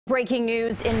Breaking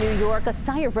news in New York, a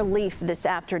sigh of relief this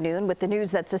afternoon with the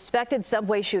news that suspected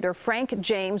subway shooter Frank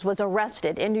James was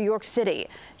arrested in New York City.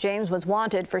 James was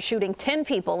wanted for shooting 10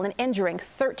 people and injuring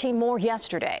 13 more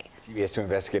yesterday. CBS 2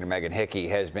 investigator Megan Hickey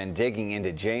has been digging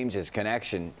into James's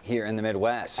connection here in the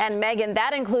Midwest. And Megan,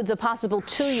 that includes a possible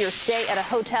 2-year stay at a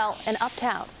hotel in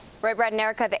Uptown. Right, Brad and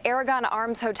Erica, the Aragon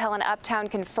Arms Hotel in Uptown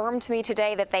confirmed to me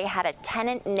today that they had a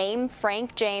tenant named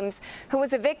Frank James who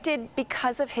was evicted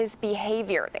because of his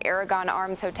behavior. The Aragon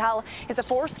Arms Hotel is a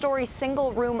 4-story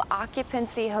single-room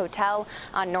occupancy hotel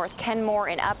on North Kenmore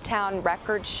in Uptown.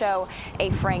 Records show a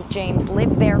Frank James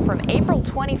lived there from April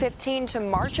 2015 to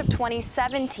March of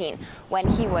 2017 when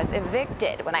he was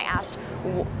evicted. When I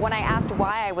asked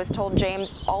why, I was told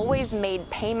James always made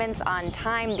payments on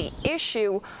time. The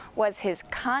issue was his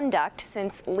conduct.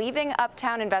 Since leaving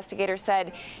Uptown, investigators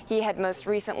said he had most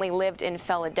recently lived in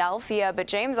Philadelphia, but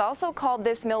James also called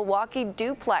this Milwaukee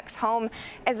duplex home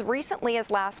as recently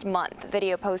as last month.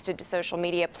 Video posted to social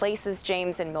media places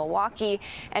James in Milwaukee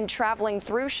and traveling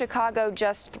through Chicago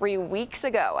just 3 weeks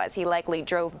ago as he likely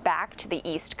drove back to the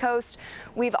East Coast.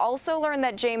 We've also learned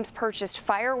that James purchased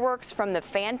fireworks from the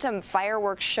Phantom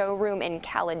Fireworks showroom in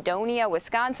Caledonia,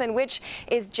 Wisconsin, which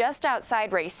is just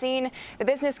outside Racine. The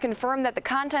business confirmed that the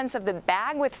contents of the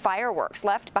bag with fireworks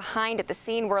left behind at the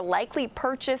scene were likely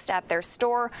purchased at their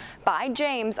store by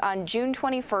James on June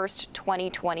 21st,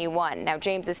 2021. Now,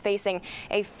 James is facing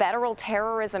a federal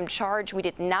terrorism charge. We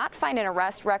did not find an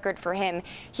arrest record for him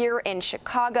here in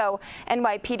Chicago.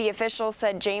 NYPD officials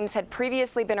said James had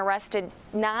previously been arrested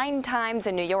 9 times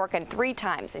in New York and 3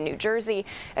 times in New Jersey.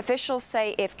 Officials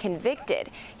say if convicted,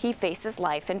 he faces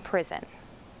life in prison.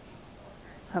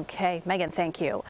 Okay, Megan, thank you.